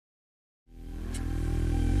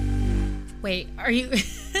Wait, are you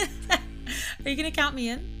are you gonna count me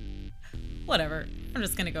in? Whatever. I'm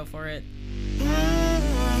just gonna go for it.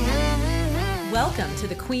 Welcome to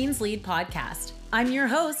the Queen's Lead podcast. I'm your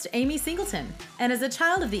host, Amy Singleton, and as a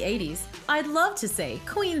child of the 80s, I'd love to say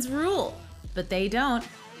queens rule, but they don't.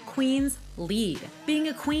 Queens lead. Being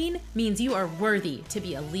a queen means you are worthy to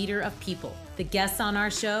be a leader of people. The guests on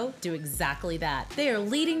our show do exactly that. They are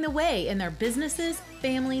leading the way in their businesses,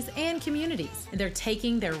 families, and communities. And they're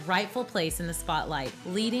taking their rightful place in the spotlight,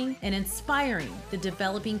 leading and inspiring the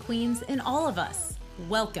developing queens in all of us.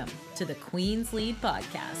 Welcome to the Queen's Lead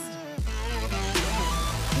podcast.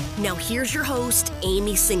 Now here's your host,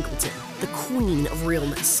 Amy Singleton, the queen of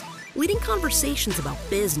realness, leading conversations about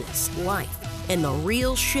business, life, and the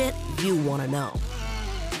real shit you want to know.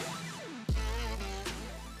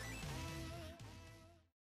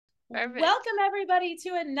 Perfect. Welcome, everybody,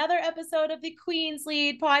 to another episode of the Queen's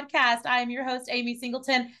Lead podcast. I am your host, Amy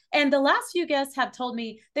Singleton, and the last few guests have told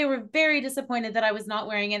me they were very disappointed that I was not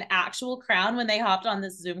wearing an actual crown when they hopped on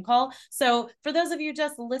this Zoom call. So for those of you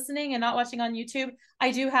just listening and not watching on YouTube,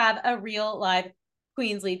 I do have a real live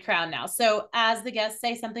Queen's Lead crown now. So as the guests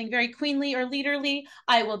say something very queenly or leaderly,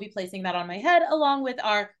 I will be placing that on my head along with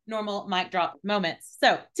our normal mic drop moments.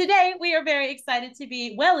 So today we are very excited to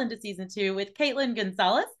be well into season 2 with Kaitlin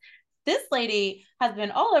Gonzalez. This lady has been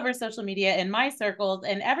all over social media in my circles,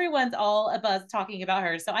 and everyone's all abuzz talking about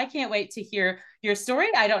her. So I can't wait to hear your story.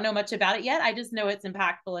 I don't know much about it yet. I just know it's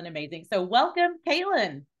impactful and amazing. So welcome,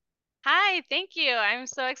 Kaitlin. Hi, thank you. I'm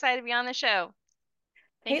so excited to be on the show.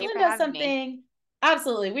 Thank you Kaitlin for does having something. me.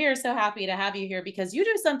 Absolutely. We are so happy to have you here because you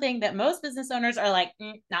do something that most business owners are like,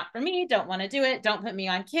 not for me, don't want to do it, don't put me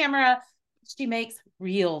on camera. She makes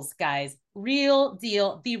reels, guys. Real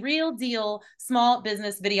deal, the real deal small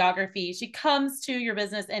business videography. She comes to your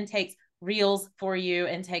business and takes reels for you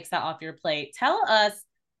and takes that off your plate. Tell us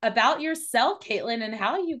about yourself, Kaitlin, and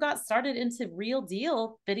how you got started into real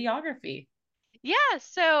deal videography. Yeah,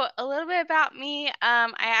 so a little bit about me.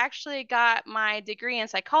 I actually got my degree in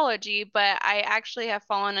psychology, but I actually have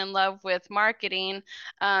fallen in love with marketing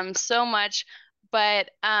so much. But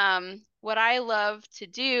what I love to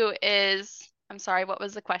do is, I'm sorry, what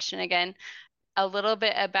was the question again? A little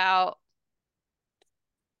bit about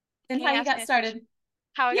And how you got started.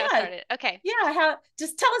 How I got started. Okay. Yeah,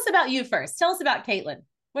 just tell us about you first. Tell us about Kaitlin.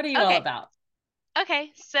 What are you all about?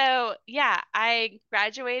 Okay, so yeah, I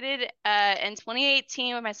graduated in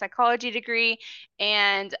 2018 with my psychology degree,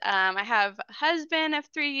 and I have a husband of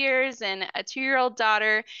 3 years and a 2-year-old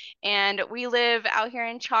daughter, and we live out here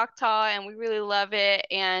in Choctaw, and we really love it,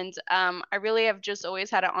 and I really have just always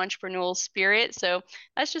had an entrepreneurial spirit, so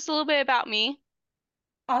that's just a little bit about me.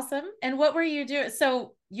 Awesome. And what were you doing?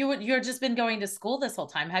 So you're just been going to school this whole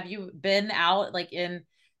time. Have you been out like in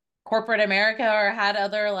corporate America or had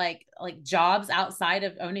other like jobs outside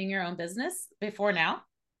of owning your own business before now?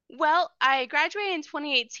 Well, I graduated in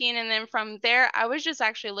 2018, and then from there, I was just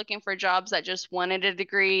actually looking for jobs that just wanted a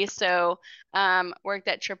degree. So, worked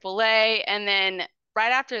at AAA, and then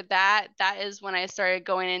right after that, that is when I started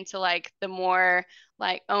going into like the more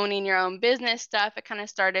like owning your own business stuff. It kind of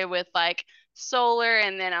started with like solar,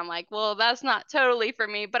 and then I'm like, well, that's not totally for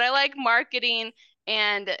me, but I like marketing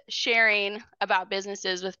and sharing about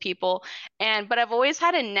businesses with people. But I've always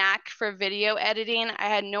had a knack for video editing. I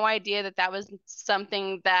had no idea that that was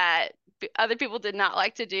something that other people did not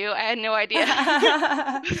like to do. I had no idea.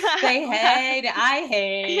 They hate it. I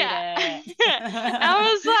hate it.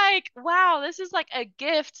 I was like, wow, this is like a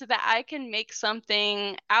gift that I can make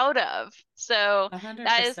something out of. So 100%.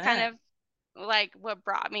 that is kind of like what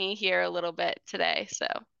brought me here a little bit today. So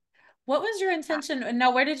what was your intention?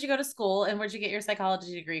 Now, where did you go to school and where'd you get your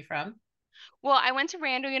psychology degree from? Well, I went to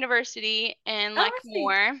Randall University in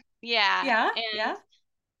Leckmore. Yeah. And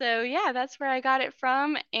so, yeah, that's where I got it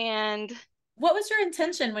from. And what was your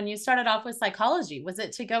intention when you started off with psychology? Was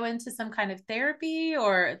it to go into some kind of therapy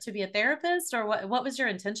or to be a therapist, or what was your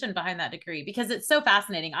intention behind that degree? Because it's so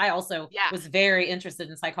fascinating. I also was very interested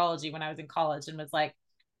in psychology when I was in college and was like,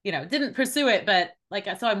 didn't pursue it, but like,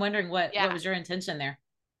 so I'm wondering what was your intention there?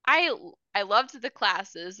 I loved the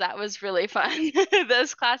classes. That was really fun.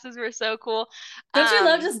 Those classes were so cool. Don't you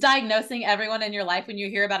love just diagnosing everyone in your life when you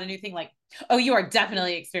hear about a new thing? Like, oh, you are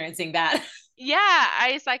definitely experiencing that. Yeah,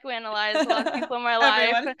 I psychoanalyze a lot of people in my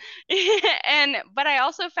life. But I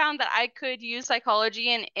also found that I could use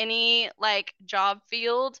psychology in any like job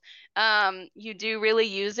field. You do really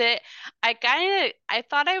use it. I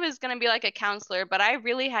thought I was gonna be like a counselor, but I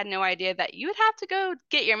really had no idea that you would have to go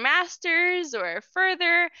get your master's or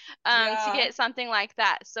further to get something like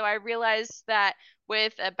that. So I realized that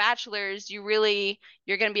with a bachelor's, you're going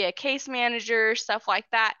to be a case manager, stuff like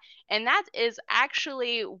that. And that is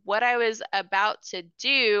actually what I was about to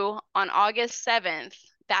do on August 7th.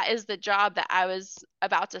 That is the job that I was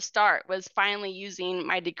about to start, was finally using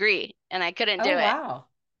my degree, and I couldn't do Oh, it. wow. On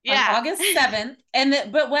Yeah. August 7th.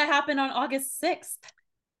 But what happened on August 6th?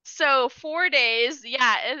 So 4 days.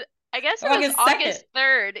 Yeah. I guess it was August 2nd. August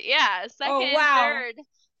 3rd. Yeah. Oh, Second, wow. third.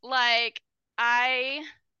 Like,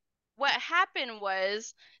 what happened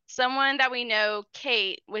was someone that we know,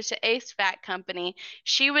 Kate, which is an HVAC company,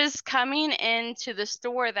 she was coming into the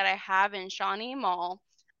store that I have in Shawnee Mall.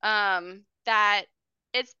 That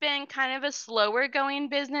it's been kind of a slower going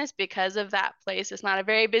business because of that place. It's not a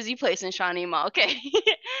very busy place in Shawnee Mall, okay?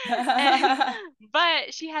 And,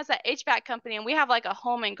 but she has that HVAC company, and we have like a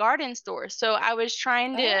home and garden store. So I was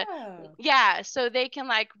trying to, Oh. yeah, so they can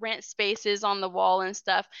like rent spaces on the wall and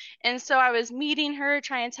stuff. And so I was meeting her,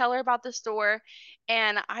 trying to tell her about the store.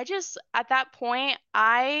 And I just, at that point,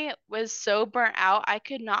 I was so burnt out. I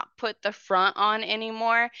could not put the front on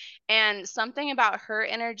anymore. And something about her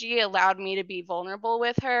energy allowed me to be vulnerable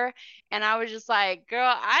with her. And I was just like,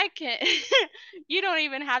 girl, I can, you don't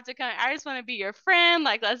even have to come. I just want to be your friend.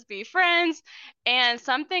 Like, let's be friends. And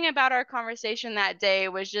something about our conversation that day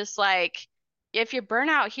was just like, if you burn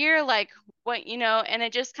out here, like, what, and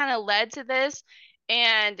it just kind of led to this.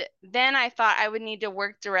 And then I thought I would need to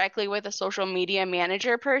work directly with a social media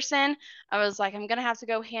manager person. I was like, I'm going to have to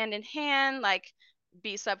go hand in hand, like,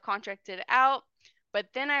 be subcontracted out. But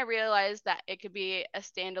then I realized that it could be a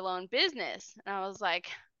standalone business. And I was like,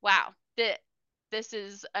 wow, this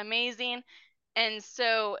is amazing. And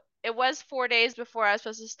so it was 4 days before I was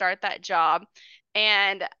supposed to start that job.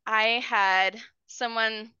 And I had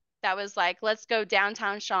someone that was like, let's go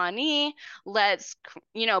downtown Shawnee. Let's,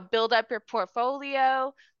 build up your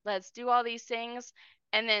portfolio. Let's do all these things.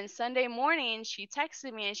 And then Sunday morning, she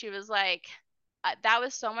texted me and she was like, that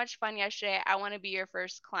was so much fun yesterday. I want to be your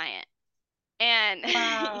first client. And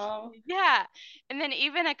Wow. yeah. And then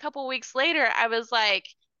even a couple weeks later, I was like,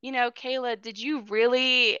 Kayla, did you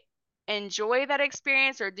really enjoy that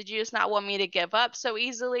experience, or did you just not want me to give up so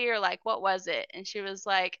easily, or like what was it? And she was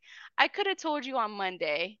like, I could have told you on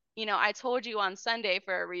Monday. I told you on Sunday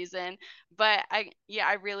for a reason, but I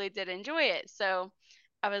really did enjoy it. So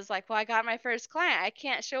I was like, well, I got my first client. I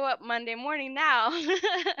can't show up Monday morning now. So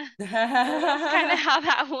that's kind of how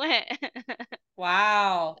that went.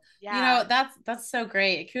 Wow. Yeah. That's so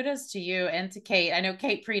great. Kudos to you and to Kate. I know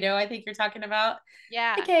Kate Prito, I think you're talking about. Hi,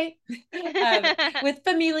 Yeah. Kate. With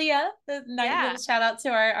Familia, the nice Yeah. little shout out to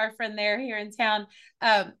our friend there here in town.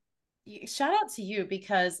 Um, Shout out to you,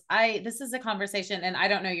 because this is a conversation, and I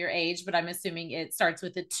don't know your age, but I'm assuming it starts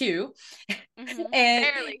with a 2. And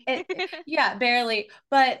Barely. yeah, barely.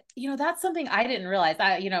 But that's something I didn't realize.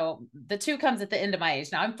 The 2 comes at the end of my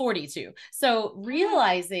age. Now I'm 42. So Mm.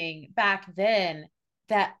 realizing back then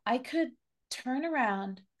that I could turn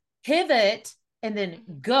around, pivot, and then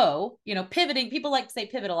Mhm. go. Pivoting, people like to say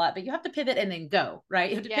pivot a lot, but you have to pivot and then go, right?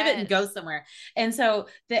 You have to pivot and go Yes. somewhere. And so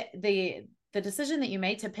the decision that you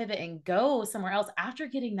made to pivot and go somewhere else after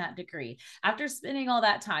getting that degree, after spending all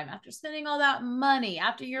that time, after spending all that money,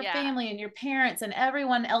 after your Yeah. family and your parents and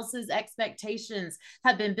everyone else's expectations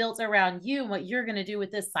have been built around you and what you're going to do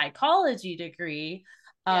with this psychology degree.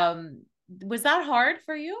 Yeah. Was that hard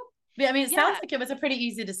for you? I mean, it sounds Yeah. like it was a pretty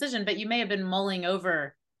easy decision, but you may have been mulling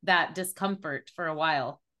over that discomfort for a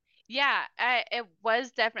while. Yeah. It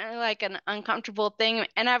was definitely like an uncomfortable thing.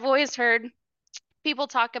 And I've always heard people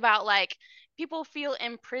talk about like people feel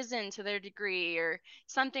imprisoned to their degree or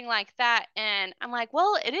something like that. And I'm like,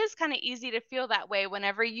 well, it is kind of easy to feel that way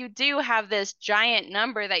whenever you do have this giant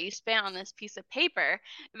number that you spent on this piece of paper.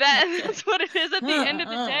 That's what it is at the end of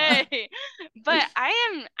the day. But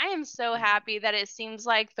I am so happy that it seems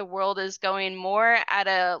like the world is going more at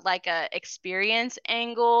a experience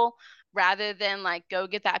angle rather than like go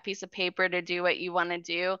get that piece of paper to do what you want to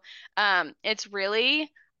do. It's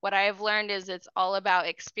really what I've learned is it's all about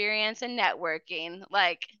experience and networking.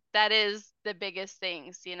 Like that is the biggest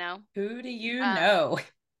things. Who do you Um, know?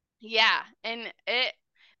 yeah, and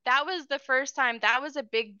that was the first time that was a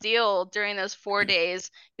big deal during those 4 days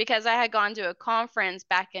because I had gone to a conference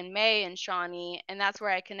back in May in Shawnee, and that's where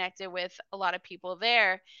I connected with a lot of people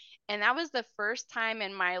there. And that was the first time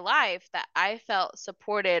in my life that I felt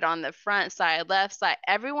supported on the front side, left side.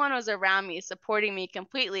 Everyone was around me, supporting me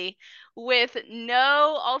completely with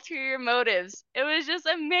no ulterior motives. It was just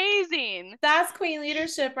amazing. That's queen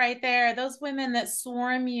leadership right there. Those women that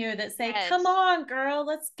swarm you, that say, come Yes. on, girl,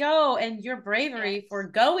 let's go. And your bravery for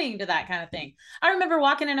Yes. going to that kind of thing. I remember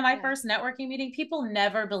walking into my Yeah. first networking meeting. People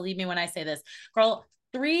never believe me when I say this. Girl,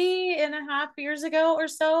 3.5 years ago or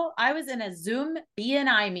so, I was in a Zoom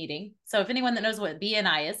BNI meeting. So if anyone that knows what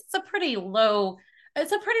BNI is, it's a pretty low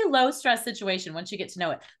stress situation once you get to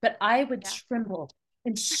know it. But I would tremble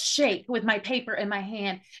and shake with my paper in my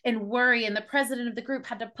hand and worry. And the president of the group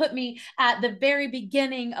had to put me at the very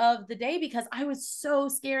beginning of the day because I was so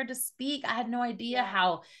scared to speak. I had no idea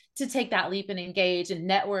how to take that leap and engage and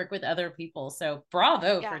network with other people. So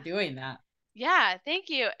bravo for doing that. Yeah, thank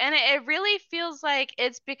you. And it really feels like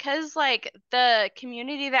it's because like the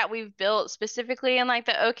community that we've built specifically in like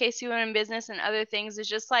the OKC Women Business and other things is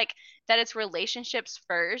just like that it's relationships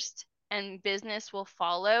first and business will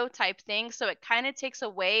follow type thing. So it kind of takes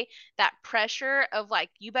away that pressure of like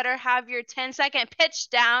you better have your 10-second pitch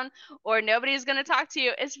down or nobody's going to talk to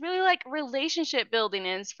you. It's really like relationship building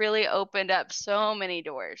and it's really opened up so many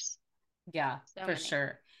doors. Yeah, So for many.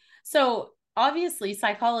 sure. So obviously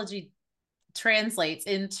psychology translates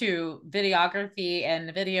into videography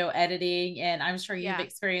and video editing. And I'm sure you've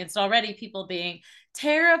experienced already people being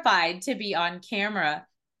terrified to be on camera.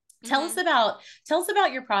 Tell us about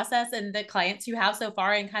your process and the clients you have so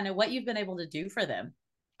far and kind of what you've been able to do for them.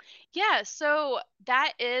 Yeah, so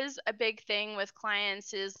that is a big thing with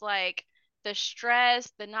clients is like the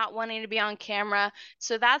stress, the not wanting to be on camera.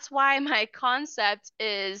 So that's why my concept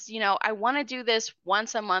is, I want to do this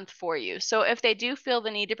once a month for you. So if they do feel the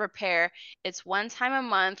need to prepare, it's one time a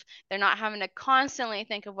month. They're not having to constantly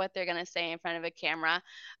think of what they're going to say in front of a camera.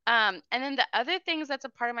 And then the other things that's a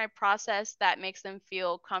part of my process that makes them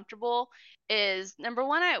feel comfortable is number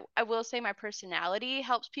one, I will say my personality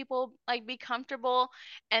helps people like be comfortable.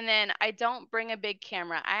 And then I don't bring a big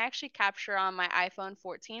camera. I actually capture on my iPhone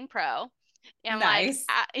 14 Pro. And I'm like,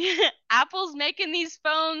 Nice. Apple's making these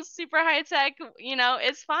phones super high tech,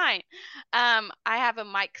 it's fine. I have a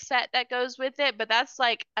mic set that goes with it, but that's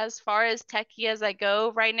like as far as techie as I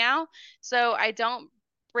go right now. So I don't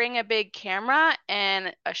bring a big camera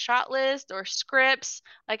and a shot list or scripts.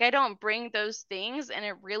 Like I don't bring those things and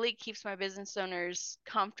it really keeps my business owners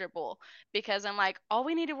comfortable because I'm like, all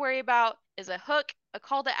we need to worry about is a hook, a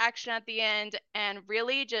call to action at the end, and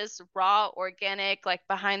really just raw, organic, like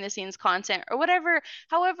behind the scenes content or whatever,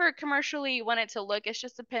 however commercially you want it to look. It's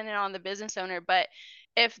just dependent on the business owner. But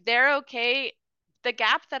if they're okay, the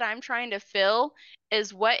gap that I'm trying to fill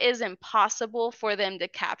is what is impossible for them to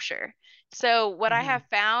capture. So what I have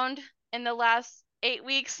found in the last 8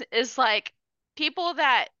 weeks is like people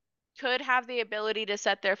that could have the ability to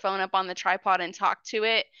set their phone up on the tripod and talk to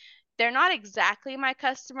it. They're not exactly my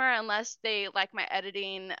customer unless they like my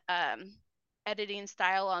editing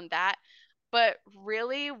style on that. But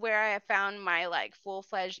really where I have found my like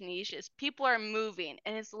full-fledged niche is people are moving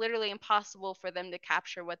and it's literally impossible for them to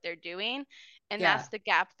capture what they're doing. And that's the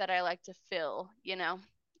gap that I like to fill,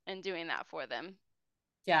 and doing that for them.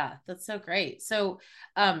 Yeah, that's so great. So,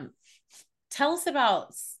 tell us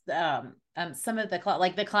about some of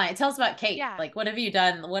the client. Tell us about Kate. Yeah. Like, what have you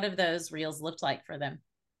done? What have those reels looked like for them?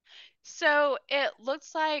 So it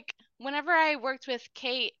looks like whenever I worked with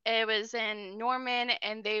Kate, it was in Norman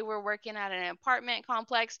and they were working at an apartment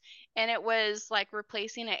complex and it was like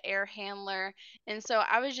replacing an air handler. And so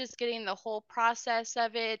I was just getting the whole process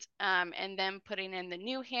of it and then putting in the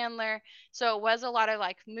new handler. So it was a lot of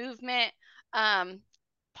like movement. Um,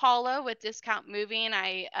 Paula with Discount Moving,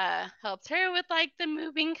 I helped her with like the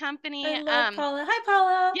moving I company. love Paula. Hi,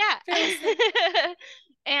 Paula. Fearlessly. Yeah.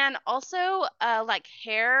 And also like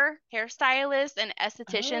hairstylists and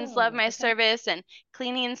estheticians love Oh, my okay. service and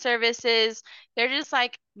cleaning services. They're just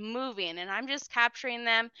like moving and I'm just capturing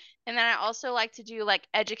them. And then I also like to do like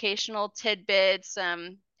educational tidbits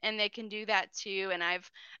and they can do that too. And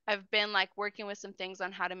I've been like working with some things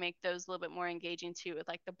on how to make those a little bit more engaging too with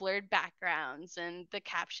like the blurred backgrounds and the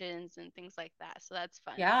captions and things like that. So that's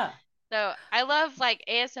fun. Yeah. So I love like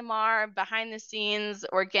ASMR, behind the scenes,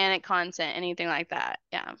 organic content, anything like that.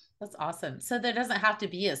 Yeah. That's awesome. So there doesn't have to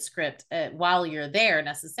be a script while you're there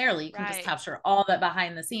necessarily. You can just Right. capture all that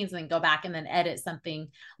behind the scenes and then go back and then edit something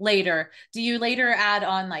later. Do you later add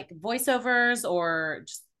on like voiceovers or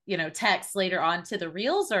just, text later on to the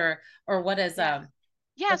reels or what is Yeah.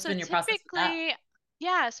 Yeah, what's so been your process with that?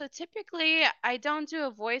 typically I don't do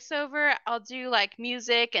a voiceover. I'll do like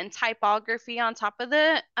music and typography on top of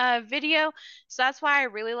the video. So that's why I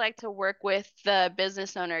really like to work with the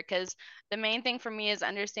business owner because the main thing for me is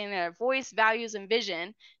understanding their voice, values, and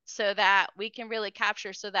vision so that we can really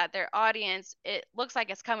capture so that their audience, it looks like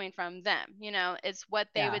it's coming from them. It's what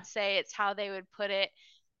they Yeah. would say, it's how they would put it.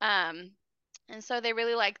 Um, and so they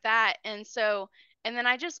really like that. And then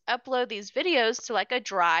I just upload these videos to like a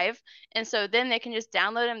drive. And so then they can just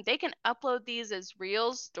download them. They can upload these as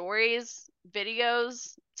reels, stories,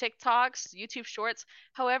 videos, TikToks, YouTube shorts,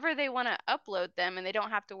 however they want to upload them, and they don't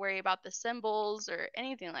have to worry about the symbols or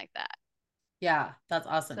anything like that. Yeah, that's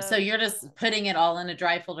awesome. So So you're just putting it all in a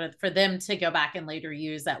drive folder for them to go back and later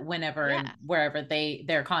use at whenever yeah, and wherever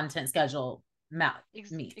their content schedule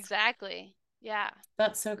meets. exactly. Yeah.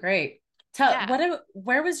 That's so great. Yeah.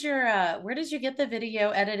 Where was your where did you get the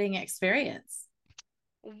video editing experience?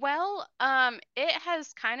 Well, it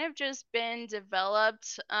has kind of just been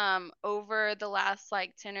developed over the last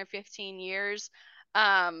like 10 or 15 years.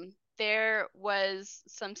 There was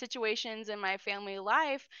some situations in my family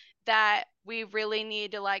life that we really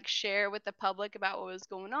need to like share with the public about what was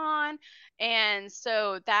going on. And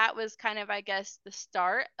so that was kind of, I guess, the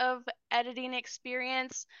start of editing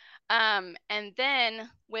experience. And then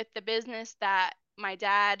with the business that my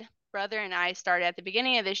dad, brother, and I started at the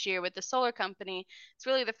beginning of this year with the solar company, it's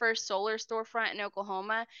really the first solar storefront in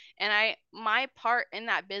Oklahoma. And my part in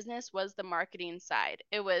that business was the marketing side.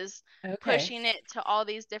 It was Okay. pushing it to all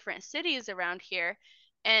these different cities around here.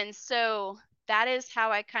 And so that is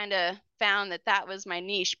how I kind of found that that was my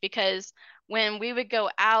niche, because when we would go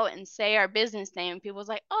out and say our business name, people was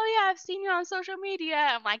like, "Oh yeah, I've seen you on social media."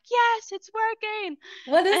 I'm like, "Yes, it's working."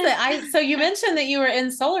 What is And it? So you mentioned that you were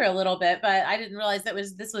in solar a little bit, but I didn't realize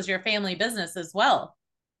this was your family business as well.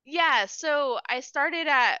 yeah, so I started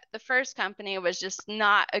at the first company. It was just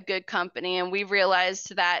not a good company, and we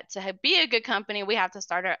realized that to be a good company, we have to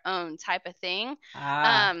start our own type of thing.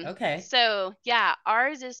 Ah, okay. So yeah,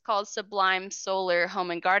 ours is called Sublime Solar Home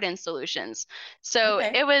and Garden Solutions. So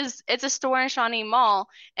Okay. it's a store in Shawnee Mall,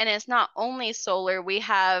 and it's not only solar. We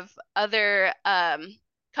have other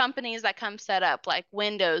companies that come set up like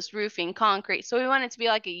windows, roofing, concrete. So we want it to be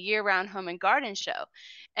like a year-round home and garden show.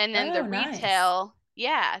 And then Oh, nice.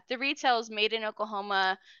 the retail is made in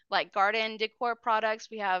Oklahoma, like garden decor products.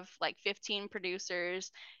 We have like 15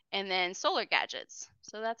 producers, and then solar gadgets.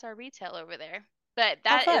 So that's our retail over there. But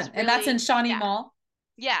How that fun. is And that's in really, Shawnee yeah, Mall.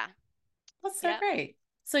 yeah, That's so yep. great.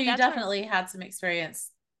 So you That's where, definitely had some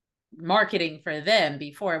experience marketing for them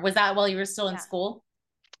before. Was that while you were still in yeah. school?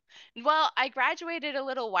 Well, I graduated a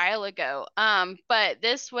little while ago, but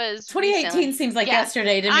this was 2018 recently. seems like Yeah,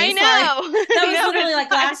 yesterday to me. I Sorry. know. That was No, literally it's like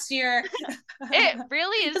fine. last year. It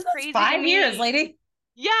really is That's crazy to 5 years, me. lady.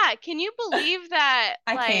 Yeah, can you believe that?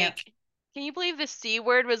 I can't. Can you believe the C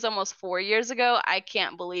word was almost 4 years ago? I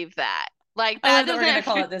can't believe that. Like, I that like that we're going to doesn't,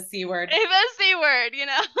 call it the C word. the C word, you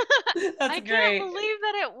know? That's I can't great. believe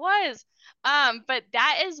that it was. But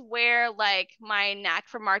that is where like my knack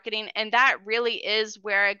for marketing, and that really is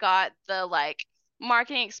where I got the like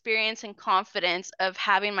marketing experience and confidence of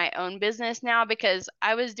having my own business now, because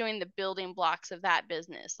I was doing the building blocks of that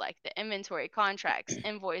business, like the inventory, contracts,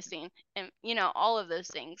 invoicing, and all of those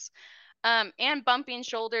things. And bumping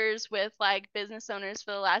shoulders with like business owners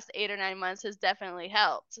for the last 8 or 9 months has definitely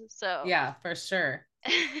helped. So Yeah, for sure.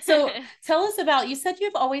 So tell us about, you said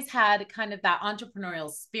you've always had kind of that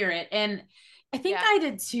entrepreneurial spirit. And I think yeah. I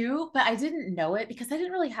did too, but I didn't know it because I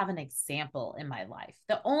didn't really have an example in my life.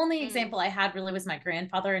 The only Mm. example I had really was my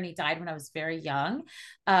grandfather, and he died when I was very young.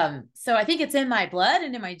 So I think it's in my blood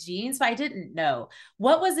and in my genes, but I didn't know.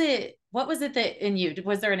 What was it? What was it that in you?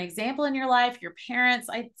 Was there an example in your life? Your parents,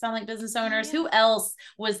 I sound like business owners. Yeah. Who else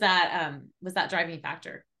was that driving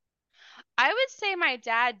factor? I would say my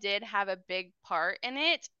dad did have a big part in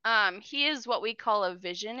it. He is what we call a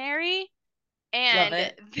visionary, Love and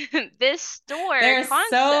it. this store They're so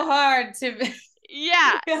concept. hard to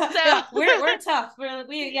Yeah. yeah, So yeah, we're tough.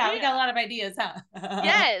 We yeah, we got a yeah. lot of ideas, huh?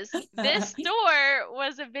 Yes, this store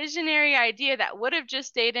was a visionary idea that would have just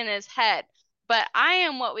stayed in his head. But I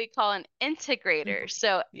am what we call an integrator.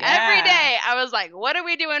 So every Yeah. day I was like, what are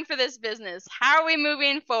we doing for this business? How are we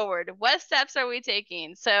moving forward? What steps are we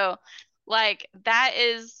taking? So, like, that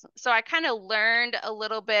is, so I kind of learned a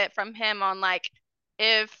little bit from him on like,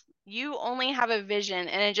 if you only have a vision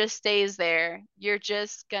and it just stays there, you're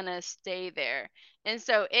just gonna stay there. And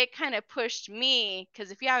so it kind of pushed me,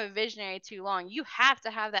 because if you have a visionary too long, you have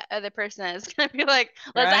to have that other person that's going to be like,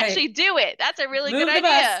 let's actually Right. do it. That's a really good Move the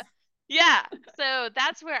bus. idea. Yeah. So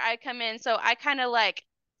that's where I come in. So I kind of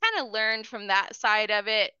learned from that side of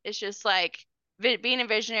it. It's just like being a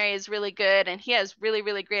visionary is really good, and he has really,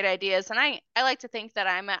 really great ideas. And I like to think that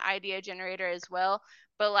I'm an idea generator as well.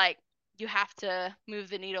 But like, you have to move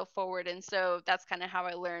the needle forward. And so that's kind of how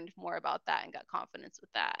I learned more about that and got confidence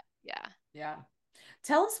with that. Yeah. Yeah.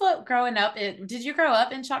 Tell us what growing up did you grow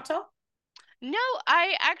up in Choctaw? No,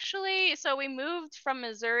 I actually, so we moved from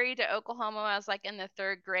Missouri to Oklahoma when I was like in the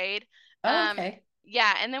third grade. Oh, Um, okay.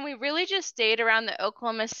 yeah, and then we really just stayed around the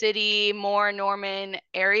Oklahoma City, Moore, Norman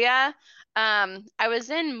area. I was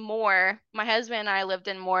in Moore. My husband and I lived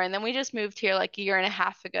in Moore, and then we just moved here like a year and a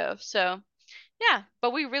half ago. So yeah,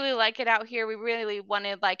 but we really like it out here. We really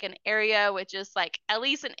wanted like an area with just like at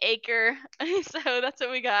least an acre. So that's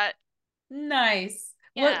what we got. Nice.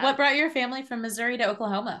 Yeah. What brought your family from Missouri to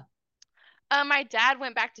Oklahoma? My dad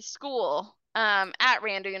went back to school at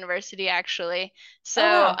Randall University actually. Oh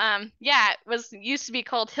So wow. yeah, it was used to be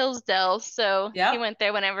called Hillsdale. So he Yep. went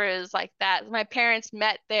there whenever it was like that. My parents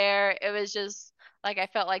met there. It was just like I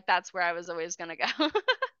felt like that's where I was always gonna go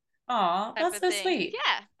Aw, type that's of so thing. sweet.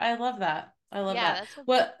 Yeah. I love that. I love Yeah, that. that's what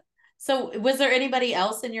What, so was there anybody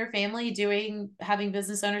else in your family having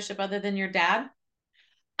business ownership other than your dad?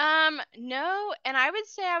 No, and I would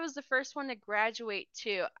say I was the first one to graduate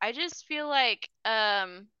too. I just feel like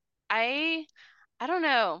I I don't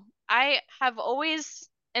know. I have always,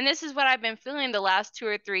 and this is what I've been feeling the last 2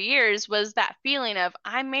 or 3 years, was that feeling of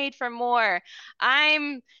I'm made for more.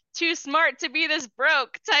 I'm too smart to be this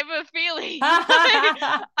broke type of feeling. Like,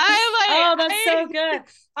 Oh, that's so I good.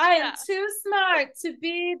 I am yeah, too smart to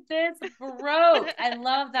be this broke. I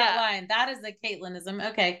love that yeah. line. That is a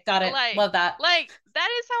Caitlinism. Okay, got it. like Love that. like that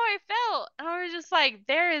is how I felt. And I was just like,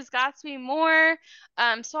 there has got to be more.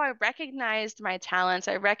 So I recognized my talents.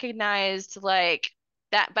 I recognized like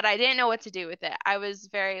that, but I didn't know what to do with it. I was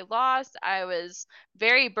very lost. I was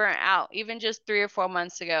very burnt out. Even just 3 or 4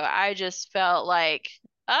 months ago, I just felt like,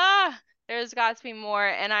 ah, there's got to be more.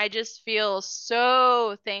 And I just feel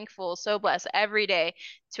so thankful, so blessed every day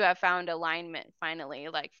to have found alignment finally,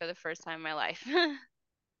 like for the first time in my life.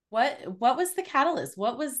 What was the catalyst?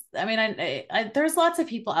 What was, I mean, there's lots of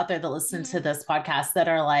people out there that listen Mhm, to this podcast that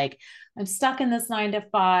are like, I'm stuck in this 9 to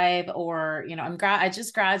 5, or, I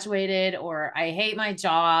just graduated, or I hate my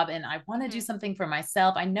job and I want to do mhm. something for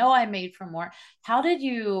myself. I know I'm made for more. How did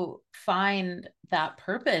you find that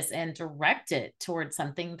purpose and direct it towards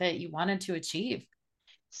something that you wanted to achieve?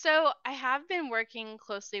 So I have been working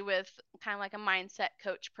closely with kind of like a mindset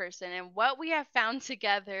coach person, and what we have found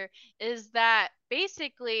together is that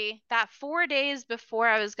basically that 4 days before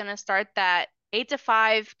I was going to start that 8 to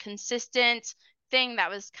 5 consistent thing that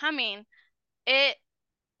was coming, it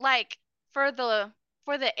like for the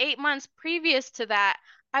 8 months previous to that,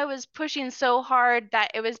 I was pushing so hard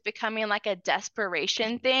that it was becoming like a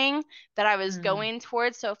desperation thing that I was Mm, going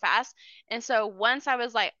towards so fast. And so once I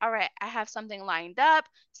was like, all right, I have something lined up,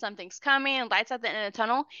 something's coming, lights at the end of the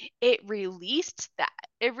tunnel, it released that.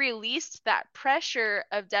 It released that pressure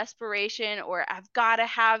of desperation or I've got to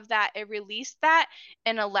have that. It released that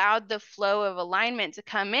and allowed the flow of alignment to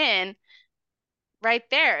come in right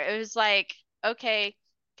there. It was like, okay,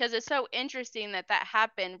 because it's so interesting that that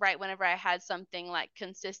happened right whenever I had something like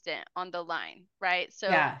consistent on the line, right? So,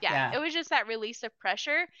 yeah, yeah, yeah. it was just that release of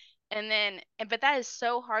pressure. But that is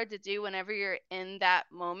so hard to do whenever you're in that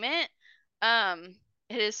moment. Um,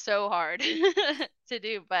 it is so hard to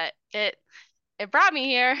do, but it brought me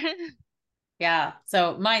here. Yeah.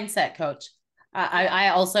 So mindset coach. Yeah, I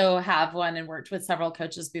also have one and worked with several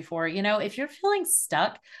coaches before. If you're feeling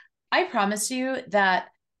stuck, I promise you that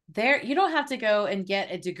you don't have to go and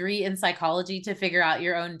get a degree in psychology to figure out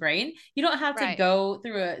your own brain. You don't have to right. go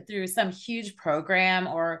through some huge program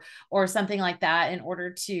or something like that in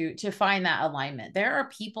order to find that alignment. There are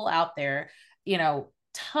people out there,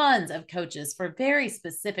 tons of coaches for very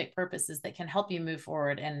specific purposes that can help you move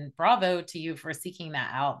forward, and bravo to you for seeking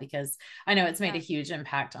that out, because I know it's made a Yeah. huge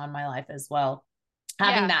impact on my life as well.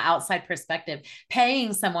 Having Yeah. that outside perspective,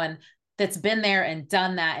 paying someone that's been there and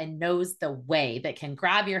done that and knows the way, that can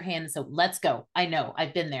grab your hand and say, let's go. I know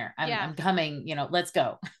I've been there. Yeah. I'm coming, let's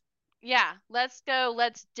go. Yeah, let's go.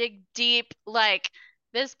 Let's dig deep. Like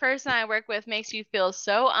this person I work with makes you feel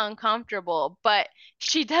so uncomfortable, but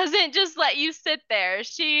she doesn't just let you sit there.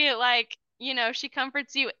 She she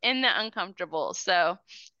comforts you in the uncomfortable. So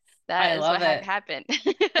that I is what love had it. happened.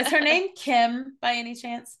 Is her name Kim by any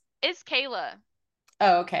chance? It's Kayla.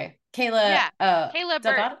 Oh, okay. Kayla, Yeah, Kayla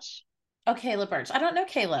Delgado. Birch. Oh, Kayla Birch. I don't know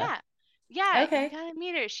Kayla. Yeah. Yeah, you Okay. gotta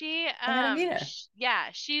meet her. I gotta meet her. Yeah,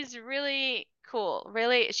 she's really cool.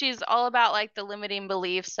 Really, she's all about like the limiting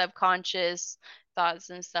beliefs, subconscious thoughts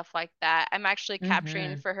and stuff like that. I'm actually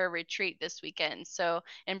capturing Mm-hmm. for her retreat this weekend, so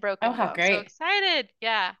in Oh, Broken how Bow. I'm so great. excited.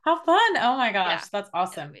 Yeah. How fun. Oh my Yeah. gosh, that's It'll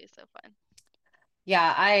awesome. be so fun.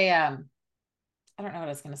 Yeah, I don't know what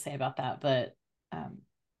I was going to say about that, but um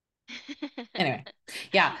anyway.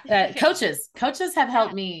 Yeah, coaches have Yeah.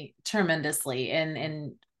 helped me tremendously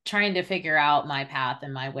in trying to figure out my path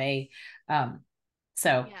and my way. Um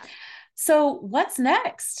so Yeah. so what's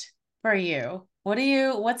next for you?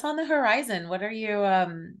 What's on the horizon? What are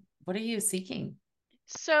you seeking?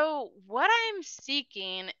 So what I'm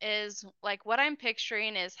seeking is like what I'm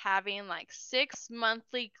picturing is having like 6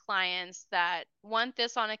 monthly clients that want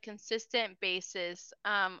this on a consistent basis.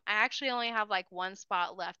 I actually only have like one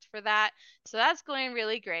spot left for that. So that's going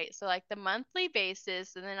really great. So like the monthly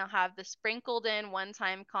basis, and then I'll have the sprinkled in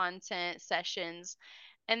one-time content sessions.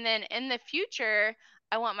 And then in the future,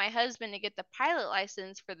 I want my husband to get the pilot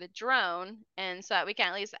license for the drone, and so that we can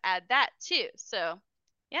at least add that too. So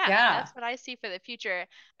yeah, Yeah. that's what I see for the future.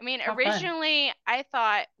 I mean, How fun. originally I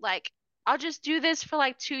thought like I'll just do this for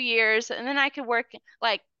like 2 years and then I could work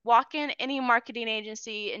like walk in any marketing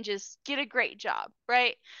agency and just get a great job,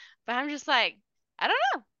 right? But I'm just like, I don't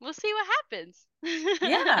know. We'll see what happens.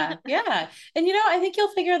 Yeah, yeah. And I think you'll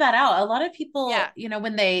figure that out. A lot of people, Yeah.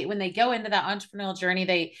 when they go into that entrepreneurial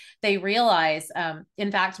journey, they realize,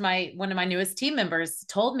 in fact, my one of my newest team members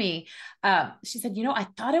told me, she said, I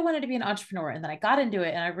thought I wanted to be an entrepreneur, and then I got into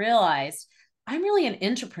it and I realized I'm really an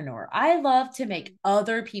entrepreneur. I love to make Mhm.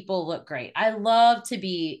 other people look great. I love to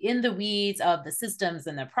be in the weeds of the systems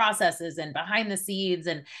and the processes and behind the scenes.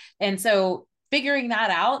 And so figuring that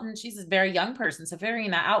out, and she's a very young person, so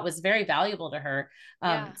figuring that out was very valuable to her.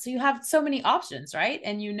 Yeah. So you have so many options, right?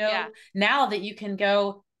 And Yeah. now that you can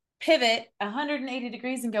go pivot 180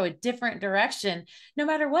 degrees and go a different direction no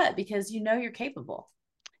matter what, because you're capable.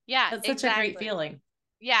 Yeah, That's such a great exactly. feeling.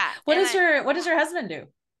 Yeah. What And is I your what yeah. does your husband do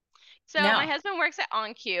So my now? husband works at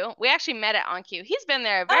OnQ. We actually met at OnQ. He's been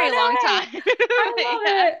there a Oh, very long no way. time. I love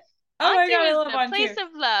Yeah. it. Oh my God, OnQ I is love the on place cue. of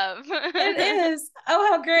love. It is. Oh,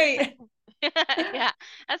 how great. Yeah,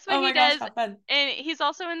 that's what Oh he my gosh, does. how fun. And he's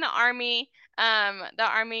also in the Army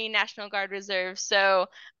National Guard Reserve. So,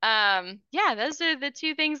 yeah, those are the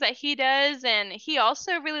two things that he does. And he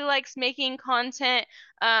also really likes making content.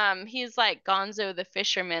 He's like Gonzo the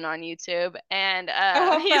Fisherman on YouTube, and Oh,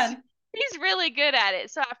 how he's fun. he's really good at it.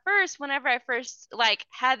 So at first, whenever I first like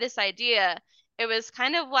had this idea, it was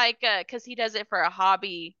kind of like because he does it for a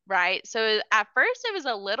hobby, right? So at first it was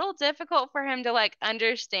a little difficult for him to like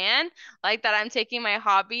understand like that I'm taking my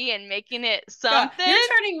hobby and making it Yeah, something. you're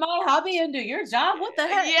turning my hobby into your job. What the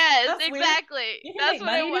heck? Yes, That's weird. exactly. You can That's make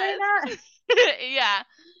what it money doing was. that? Yeah.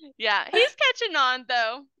 Yeah. He's catching on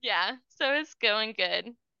though. Yeah. So it's going good.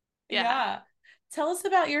 Yeah. Yeah. Tell us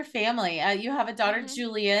about your family. You have a daughter, hmm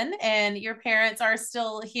Julian, and your parents are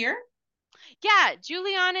still here? Yeah,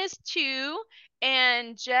 Julian is 2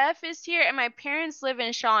 and Jeff is here and my parents live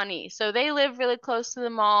in Shawnee. So they live really close to the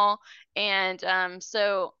mall and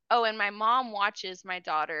and my mom watches my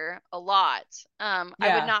daughter a lot. I would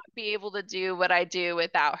Yeah. not be able to do what I do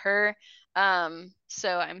without her.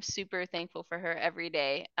 So I'm super thankful for her every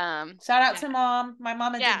day. Shout out Yeah. to mom. My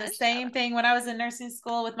mama did Yeah, the shout same out. thing when I was in nursing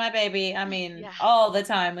school with my baby. I mean, Yeah. all the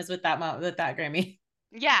time was with that mom, with that Grammy.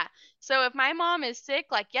 Yeah. So if my mom is sick,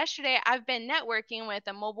 like yesterday, I've been networking with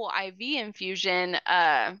a mobile IV infusion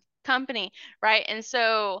company, right? And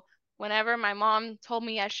so whenever my mom told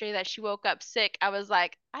me yesterday that she woke up sick, I was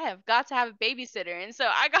like, I have got to have a babysitter. And so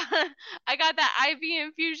I got I got that IV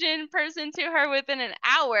infusion person to her within an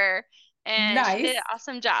hour and she did an Nice.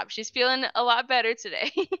 awesome job. She's feeling a lot better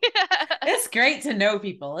today. It's great to know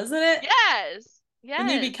people, isn't it? Yes. When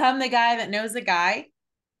you Yes. become the guy that knows the guy.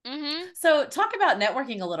 Mm-hmm. So talk about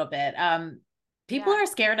networking a little bit. People Yeah. are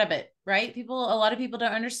scared of it, right? A lot of people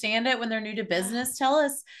don't understand it when they're new to Yeah. business. Tell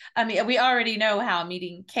us. I mean, we already know how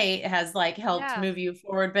meeting Kate has like helped Yeah. move you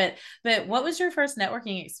forward, but what Yeah. was your first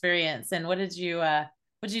networking experience, and what did you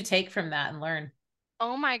take from that and learn?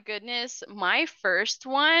 Oh my goodness. My first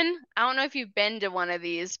one, I don't know if you've been to one of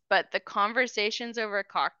these, but the conversations over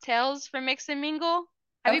cocktails for Mix and Mingle.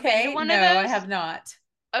 Have you been to Okay, one of no, I those? have not.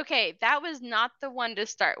 Okay, that was not the one to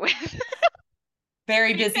start with.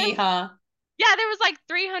 Very busy, Because huh? yeah, there was like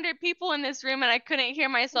 300 people in this room and I couldn't hear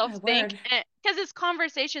Oh myself my think word. because it's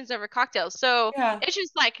conversations over cocktails. So Yeah, it's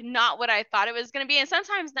just like not what I thought it was going to be. And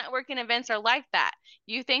sometimes networking events are like that.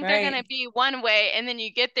 You think they're going to right. be one way and then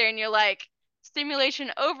you get there and you're like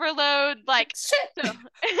stimulation overload. Like, so Shit.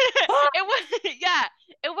 it was, yeah,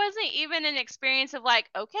 it wasn't even an experience of like,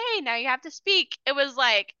 okay, now you have to speak. It was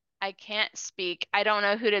like, I can't speak. I don't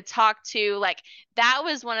know who to talk to. Like, that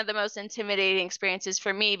was one of the most intimidating experiences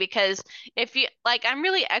for me because if you like I'm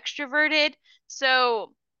really extroverted,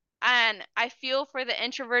 so and I feel for the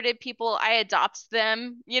introverted people, I adopt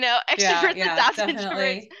them, Yeah, extroverts yeah, adopt introverts.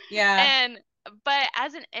 definitely. Yeah. And but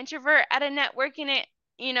as an introvert at a networking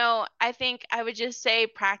I think I would just say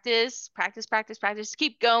practice, practice, practice, practice,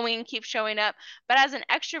 keep going, keep showing up. But as an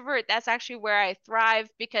extrovert, that's actually where I thrive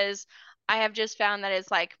because I have just found that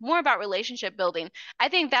it's like more about relationship building. I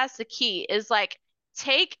think that's the key is like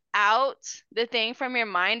take out the thing from your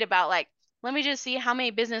mind about like let me just see how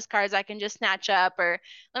many business cards I can just snatch up, or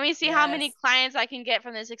let me see how many Yes. clients I can get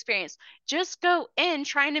from this experience. Just go in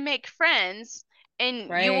trying to make friends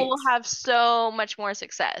and you will Right. have so much more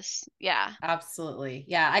success. Yeah. Absolutely.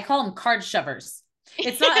 Yeah. I call them card shovers.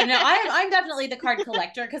 It's not, no, I'm definitely the card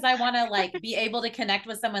collector because I want to like be able to connect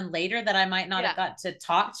with someone later that I might not have Yeah. got to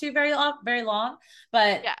talk to very long.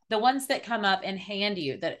 But Yeah. the ones that come up and hand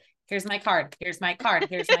you that here's my card, here's my card,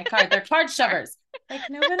 here's my card, they're card shovers. Like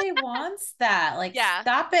nobody wants that. Like Yeah.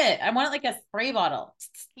 stop it. I want it like a spray bottle.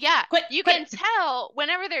 Yeah, Quit, you quit can it. tell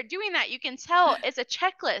whenever they're doing that, you can tell it's a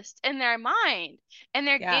checklist in their mind and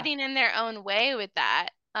they're Yeah. getting in their own way with that.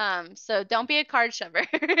 So don't be a card shover.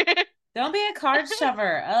 Don't be a card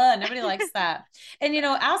shover. Nobody likes that. And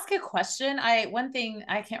ask a question. One thing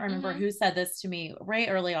I can't remember hmm who said this to me right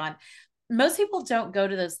early on. Most people don't go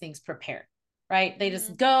to those things prepared, right? They hmm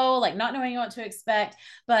just go like not knowing what to expect.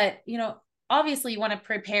 But obviously you want to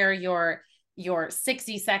prepare your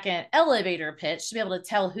 60-second elevator pitch to be able to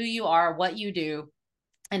tell who you are, what you do,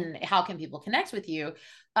 and how can people connect with you.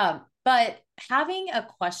 But having a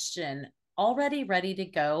question already ready to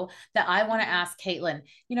go that I want to hmm ask Kaitlin,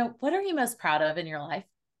 what are you most proud of in your life?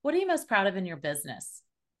 What are you most proud of in your business?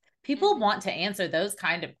 People hmm want to answer those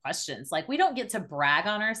kind of questions. Like we don't get to brag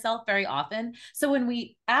on ourselves very often. So when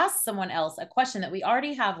we ask someone else a question that we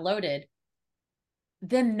already have loaded,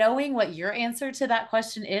 then knowing what your answer to that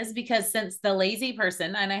question is, because since the lazy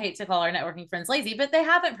person, and I hate to call our networking friends lazy, but they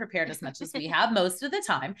haven't prepared as much as we have most of the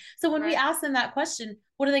time. So when we Right. ask them that question,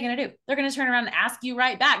 what are they going to do? They're going to turn around and ask you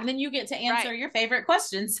right back. And then you get to answer Right. your favorite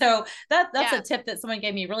question. So that's a Yeah. tip that someone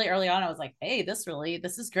gave me really early on. I was like, hey, this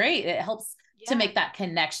is great. It helps to Yeah. make that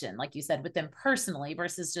connection, like you said, with them personally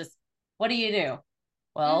versus just, what do you do?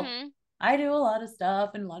 Well, hmm I do a lot of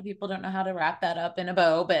stuff, and a lot of people don't know how to wrap that up in a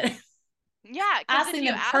bow, but Yeah, because if asking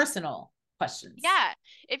you them ask, personal questions. yeah,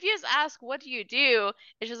 if you just ask, what do you do?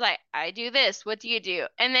 It's just like, I do this. What do you do?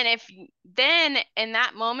 And then then in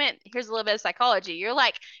that moment, here's a little bit of psychology. You're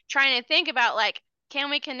like trying to think about like, can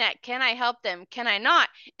we connect? Can I help them? Can I not?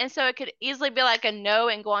 And so it could easily be like a no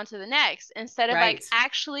and go on to the next instead of like Right.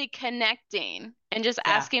 actually connecting and just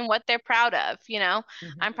Yeah. asking what they're proud of. I'm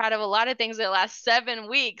Mm-hmm. proud of a lot of things that last 7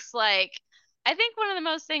 weeks. Like, I think one of the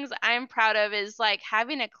most things I'm proud of is like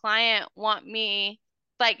having a client want me,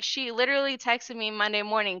 like she literally texted me Monday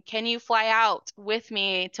morning, can you fly out with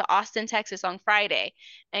me to Austin, Texas on Friday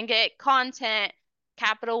and get content,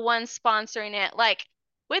 Capital One sponsoring it, like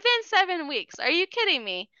within 7 weeks. Are you kidding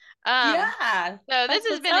me? Um, Yeah. so this That's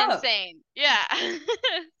has what's been up. insane. Yeah.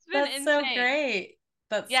 It's been That's so insane. great.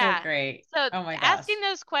 That's so Yeah. great. So Oh my gosh. asking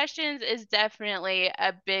those questions is definitely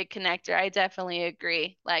a big connector. I definitely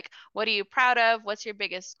agree. Like, what are you proud of? What's your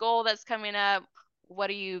biggest goal that's coming up? What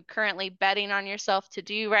are you currently betting on yourself to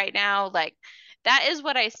do right now? Like, that is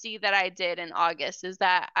what I see that I did in August is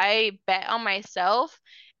that I bet on myself.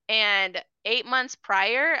 And 8 months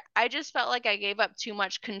prior, I just felt like I gave up too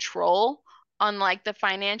much control on like the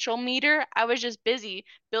financial meter. I was just busy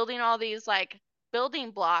building all these like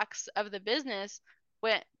building blocks of the business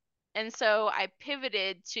when and so I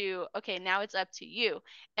pivoted to, okay, now it's up to you.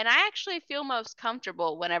 And I actually feel most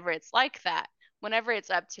comfortable whenever it's like that, whenever it's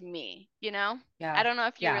up to me. I Yeah. don't know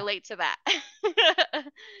if you Yeah. relate to that.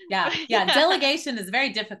 Yeah. But Yeah. yeah. Delegation is very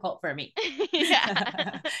difficult for me.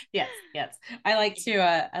 Yeah. Yes. Yes.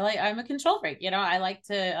 I'm a control freak. I like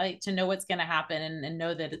to know what's going to happen and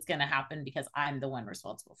know that it's going to happen because I'm the one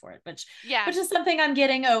responsible for it, which, Yeah. which is something I'm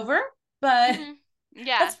getting over, but hmm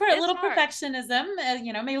Yeah. that's for a It's little hard. perfectionism,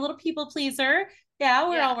 maybe a little people pleaser. Yeah,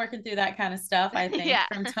 we're Yeah. all working through that kind of stuff, I think, Yeah.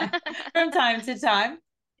 from time to time.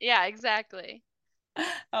 Yeah, exactly.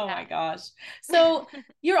 Oh my Yeah. gosh. So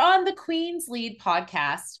you're on the Queen's Lead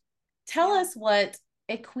podcast. Tell Yeah. us what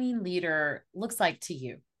a queen leader looks like to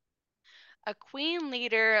you. A queen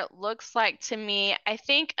leader looks like to me, I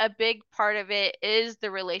think a big part of it is the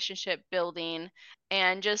relationship building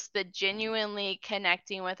and just the genuinely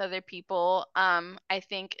connecting with other people. I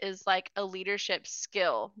think is like a leadership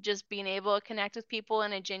skill, just being able to connect with people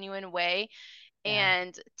in a genuine way Yeah.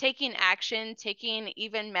 and taking action, taking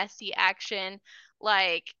even messy action,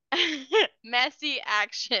 like messy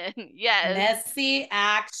action. Yes. Messy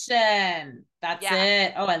action. That's Yeah.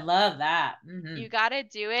 it. Oh, I love that. You gotta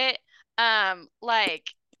do it. Like,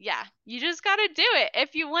 yeah, you just gotta do it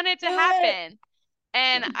if you want it to Do it. happen.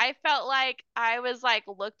 And I felt like I was like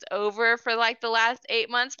looked over for like the last 8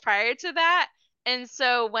 months prior to that. And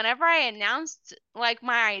so whenever I announced like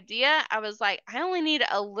my idea, I was like, I only need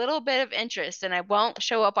a little bit of interest and I won't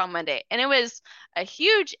show up on Monday. And it was a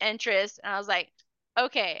huge interest. And I was like,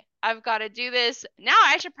 okay, I've got to do this. Now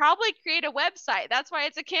I should probably create a website. That's why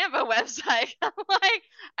it's a Canva website. I'm like,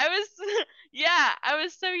 I was, yeah, I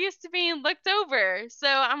was so used to being looked over. So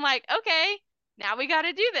I'm like, okay, now we got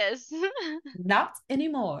to do this. Not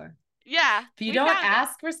anymore. Yeah, If you we don't found it.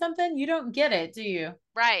 ask for something, you don't get it, do you?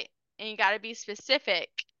 Right. And you got to be specific.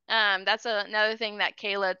 That's another thing that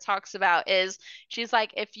Kayla talks about is she's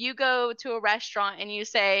like, if you go to a restaurant and you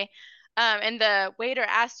say, and the waiter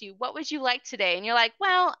asks you, what would you like today? And you're like,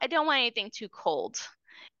 well, I don't want anything too cold.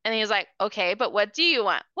 And he's like, okay, but what do you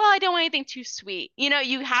want? Well, I don't want anything too sweet. You know,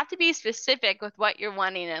 you have to be specific with what you're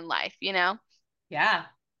wanting in life, you know? Yeah,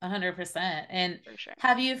 100%. And For sure.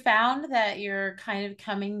 have you found that you're kind of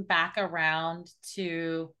coming back around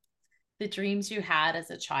to the dreams you had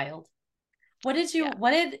as a child? Yeah.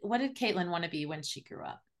 What did Kaitlin want to be when she grew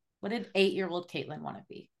up? What did 8-year-old Kaitlin want to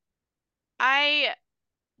be? I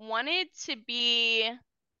wanted to be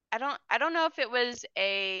I don't know if it was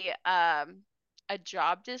a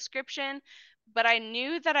job description, but I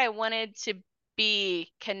knew that I wanted to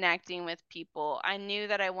be connecting with people. I knew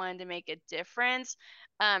that I wanted to make a difference.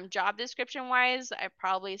 Job description wise, I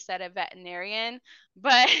probably said a veterinarian,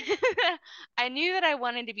 but I knew that I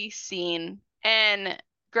wanted to be seen. And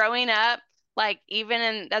growing up, like even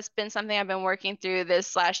in that's been something I've been working through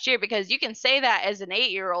this last year because you can say that as an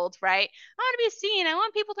 8-year-old, right? I want to be seen. I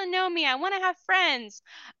want people to know me. I want to have friends.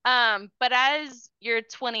 But as you're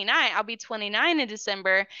 29, I'll be 29 in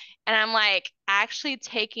December, and I'm like actually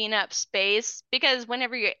taking up space because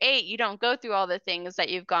whenever you're 8, you don't go through all the things that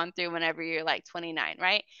you've gone through whenever you're like 29,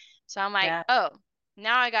 right? So I'm like, Yeah. oh,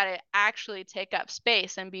 now I got to actually take up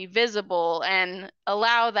space and be visible and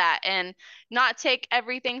allow that and not take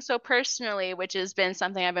everything so personally, which has been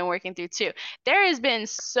something I've been working through too. There has been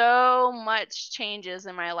so much changes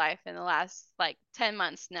in my life in the last like 10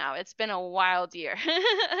 months now. It's been a wild year.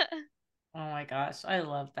 Oh my gosh, I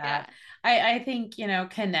love Yeah. that. I think,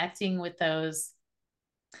 connecting with those,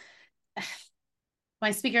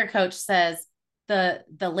 my speaker coach says the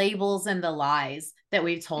labels and the lies that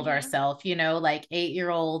we've told Mhm. ourselves, like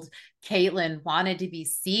 8-year-old Kaitlin wanted to be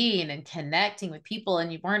seen and connecting with people,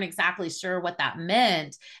 and you weren't exactly sure what that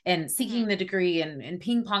meant, and seeking Mhm. the degree and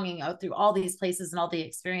ping-ponging out through all these places and all the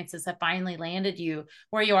experiences have finally landed you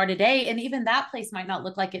where you are today. And even that place might not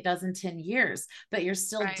look like it does in 10 years, but you're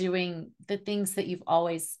still Right. doing the things that you've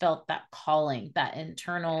always felt, that calling, that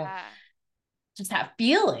internal Yeah. just that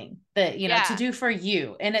feeling that to Yeah. do for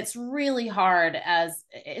you. And it's really hard as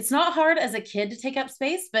it's not hard as a kid to take up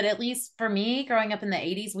space, but at least for me growing up in the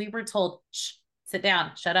 80s, we were told, shh, sit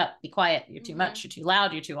down, shut up, be quiet, you're too Mhm. much, you're too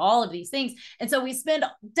loud, you're too all of these things. And so we spend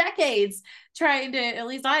decades trying to, at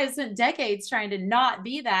least I have spent decades trying to not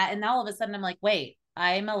be that. And now all of a sudden I'm like, wait,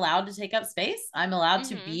 I'm allowed to take up space, I'm allowed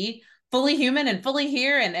to Mhm. be fully human and fully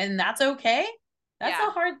here, and that's okay. That's Yeah.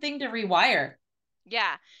 a hard thing to rewire.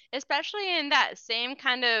 Yeah, especially in that same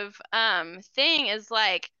kind of thing is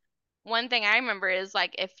like one thing I remember is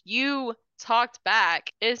like if you talked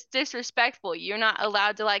back, it's disrespectful. You're not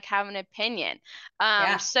allowed to like have an opinion.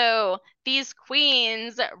 Yeah. So these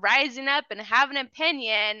queens rising up and have an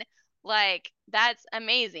opinion, like that's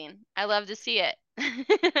amazing. I love to see it.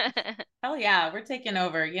 Hell yeah, we're taking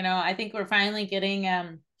over. I think we're finally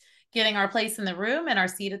getting our place in the room and our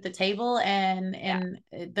seat at the table, and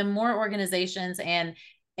Yeah. the more organizations and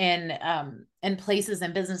places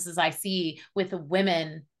and businesses I see with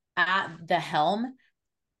women at the helm,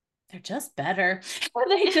 they're just better.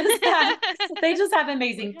 They just have We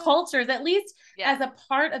amazing have. cultures, at least Yeah. as a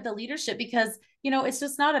part of the leadership, because it's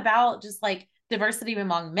just not about just like diversity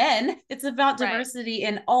among men. It's about Right. diversity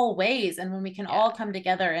in all ways. And when we can Yeah. all come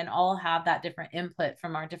together and all have that different input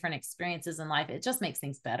from our different experiences in life, it just makes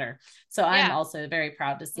things better. So I'm Yeah. also very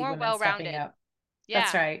proud to see More women stepping well-rounded. up.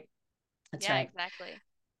 That's Yeah. right. That's Yeah, right. exactly.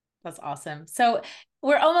 That's awesome. So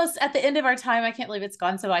we're almost at the end of our time. I can't believe it's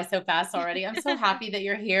gone so by so fast already. I'm so happy that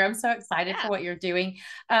you're here. I'm so excited for Yeah. what you're doing.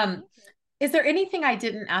 Um, Thank you. is there anything I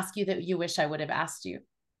didn't ask you that you wish I would have asked you,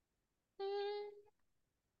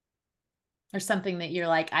 or something that you're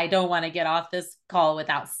like, I don't want to get off this call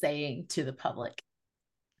without saying to the public?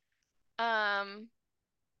 Um,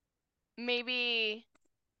 maybe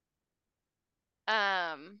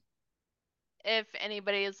um if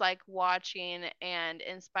anybody is like watching and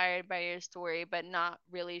inspired by your story but not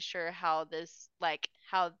really sure how this like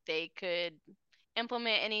how they could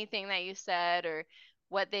implement anything that you said or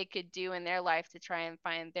what they could do in their life to try and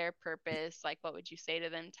find their purpose, like what would you say to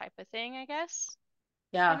them type of thing, I guess.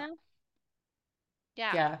 You Yeah. know?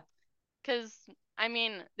 Yeah. Yeah. Because I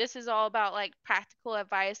mean, this is all about like practical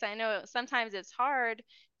advice. I know sometimes it's hard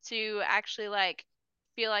to actually like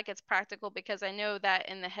feel like it's practical, because I know that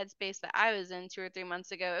in the headspace that I was in 2 or 3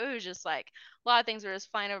 months ago, it was just like a lot of things were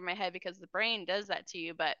just flying over my head because the brain does that to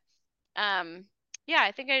you. But yeah,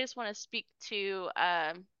 I think I just want to speak to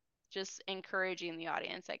just encouraging the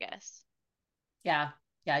audience, I guess. Yeah.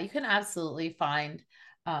 Yeah. You can absolutely find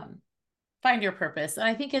your purpose. And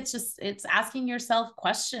I think it's asking yourself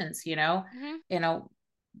questions, you know,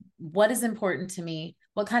 what is important to me?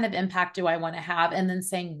 What kind of impact do I want to have? And then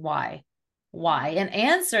saying why, and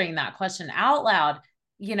answering that question out loud,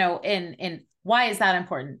 and why is that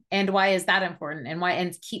important? And why is that important? And why,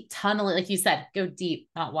 and keep tunneling, like you said, go deep,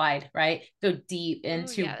 not wide, right? Go deep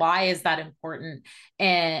into why is that important?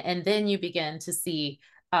 And then you begin to see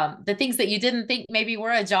the things that you didn't think maybe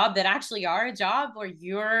were a job that actually are a job, or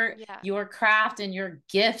your craft and your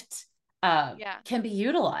gift can be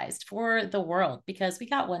utilized for the world, because we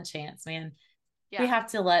got one chance, man. We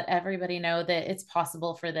have to let everybody know that it's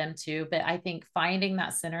possible for them too. But I think finding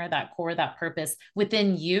that center, that core, that purpose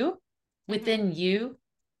within you, not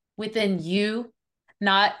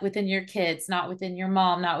within your kids, not within your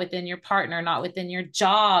mom, not within your partner, not within your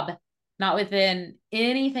job, not within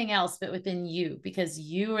anything else, but within you, because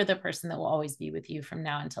you are the person that will always be with you from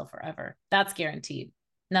now until forever. That's guaranteed.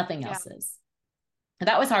 Nothing else is.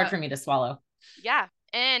 That was hard for me to swallow. Yeah.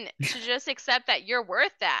 And to just accept that you're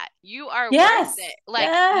worth that. You are worth it. Like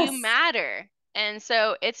you matter. And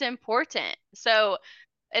so it's important. So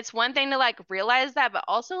it's one thing to like realize that, but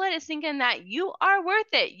also let it sink in that you are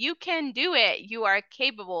worth it. You can do it. You are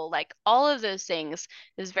capable. Like all of those things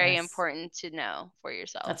is very important to know for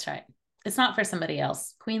yourself. That's right. It's not for somebody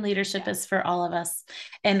else. Queen leadership is for all of us,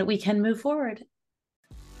 and we can move forward.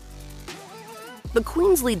 The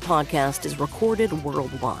Queen's Lead podcast is recorded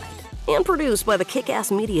worldwide and produced by the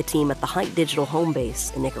kick-ass media team at the Height Digital home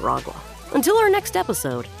base in Nicaragua. Until our next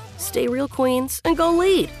episode, stay real, Queens, and go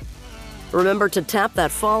lead. Remember to tap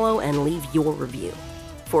that follow and leave your review.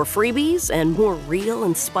 For freebies and more real,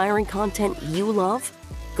 inspiring content you love,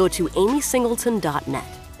 go to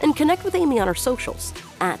amysingleton.net and connect with Amy on her socials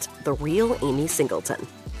at @TheRealAmySingleton.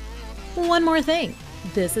 One more thing.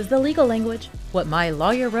 This is the legal language, what my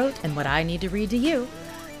lawyer wrote and what I need to read to you.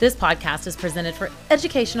 This podcast is presented for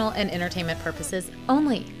educational and entertainment purposes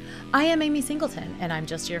only. I am Amy Singleton, and I'm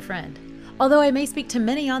just your friend. Although I may speak to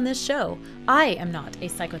many on this show, I am not a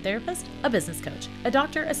psychotherapist, a business coach, a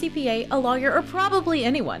doctor, a CPA, a lawyer, or probably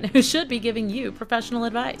anyone who should be giving you professional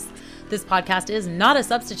advice. This podcast is not a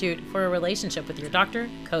substitute for a relationship with your doctor,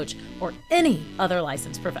 coach, or any other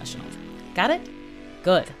licensed professional. Got it?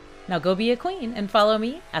 Good. Now go be a queen and follow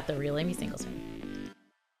me at @TheRealAmySingleton.